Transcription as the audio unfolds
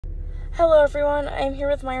Hello everyone, I am here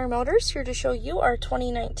with Meyer Motors, here to show you our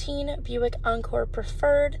 2019 Buick Encore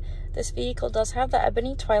Preferred. This vehicle does have the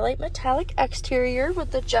ebony twilight metallic exterior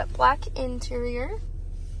with the jet black interior.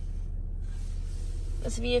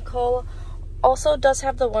 This vehicle also does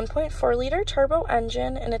have the 1.4 liter turbo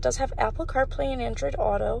engine, and it does have Apple CarPlay and Android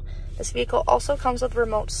Auto. This vehicle also comes with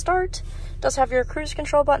remote start, does have your cruise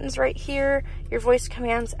control buttons right here, your voice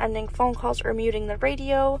commands ending phone calls or muting the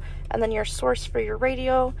radio, and then your source for your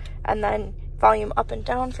radio, and then volume up and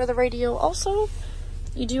down for the radio. Also,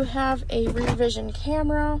 you do have a rear vision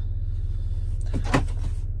camera,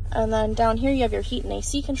 and then down here you have your heat and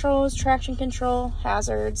AC controls, traction control,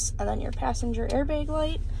 hazards, and then your passenger airbag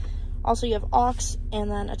light. Also, you have aux and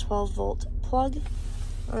then a 12-volt plug,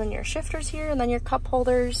 and then your shifters here, and then your cup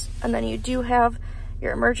holders, and then you do have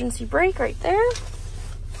your emergency brake right there.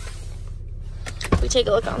 We take a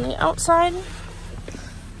look on the outside.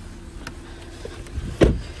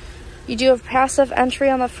 You do have passive entry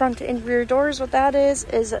on the front and rear doors. What that is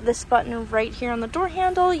this button right here on the door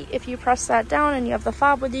handle. If you press that down and you have the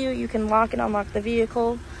fob with you, you can lock and unlock the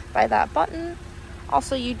vehicle by that button.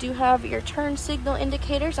 Also, you do have your turn signal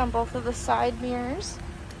indicators on both of the side mirrors.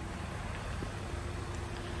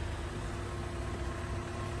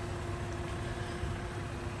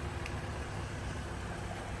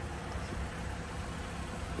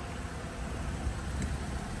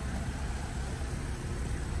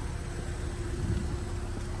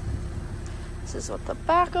 This is what the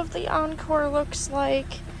back of the Encore looks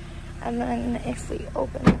like. And then if we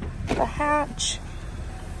open the hatch,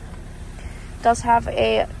 it does have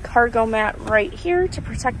a cargo mat right here to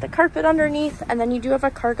protect the carpet underneath, and then you do have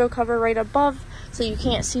a cargo cover right above, so you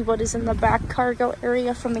can't see what is in the back cargo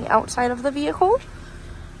area from the outside of the vehicle.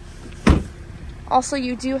 Also,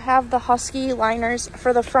 you do have the Husky liners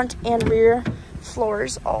for the front and rear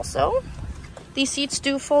floors also. These seats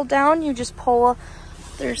do fold down. You just pull,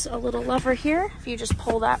 there's a little lever here. If you just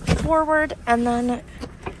pull that forward, and then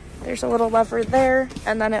there's a little lever there,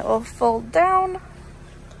 and then it will fold down.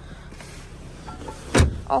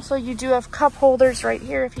 Also, you do have cup holders right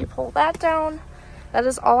here if you pull that down. That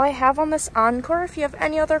is all I have on this Encore. If you have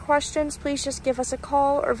any other questions, please just give us a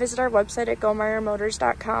call or visit our website at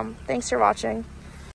gomeyermotors.com. Thanks for watching.